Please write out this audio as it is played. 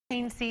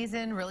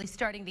Season really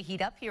starting to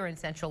heat up here in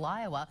central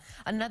Iowa.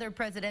 Another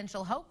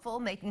presidential hopeful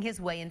making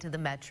his way into the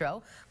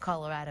metro.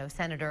 Colorado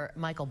Senator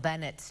Michael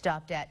Bennet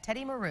stopped at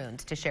Teddy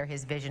Maroon's to share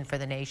his vision for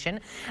the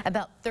nation.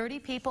 About 30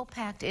 people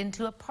packed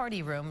into a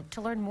party room to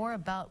learn more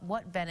about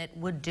what Bennet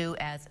would do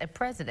as a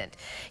president.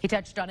 He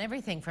touched on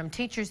everything from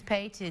teachers'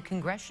 pay to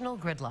congressional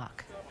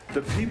gridlock.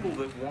 The people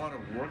that want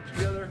to work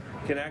together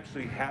can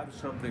actually have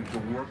something to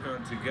work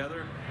on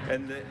together,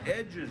 and the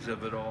edges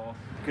of it all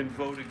can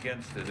vote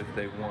against it if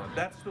they want.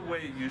 That's the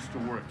way it used to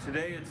work.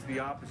 Today it's the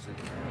opposite.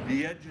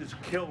 The edges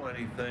kill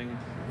anything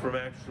from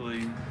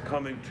actually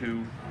coming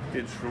to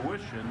its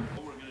fruition.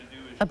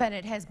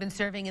 Bennet has been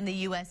serving in the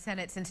U.S.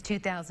 Senate since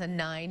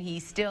 2009. He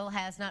still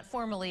has not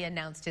formally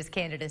announced his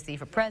candidacy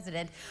for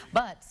president,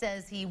 but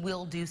says he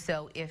will do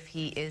so if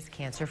he is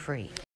cancer-free.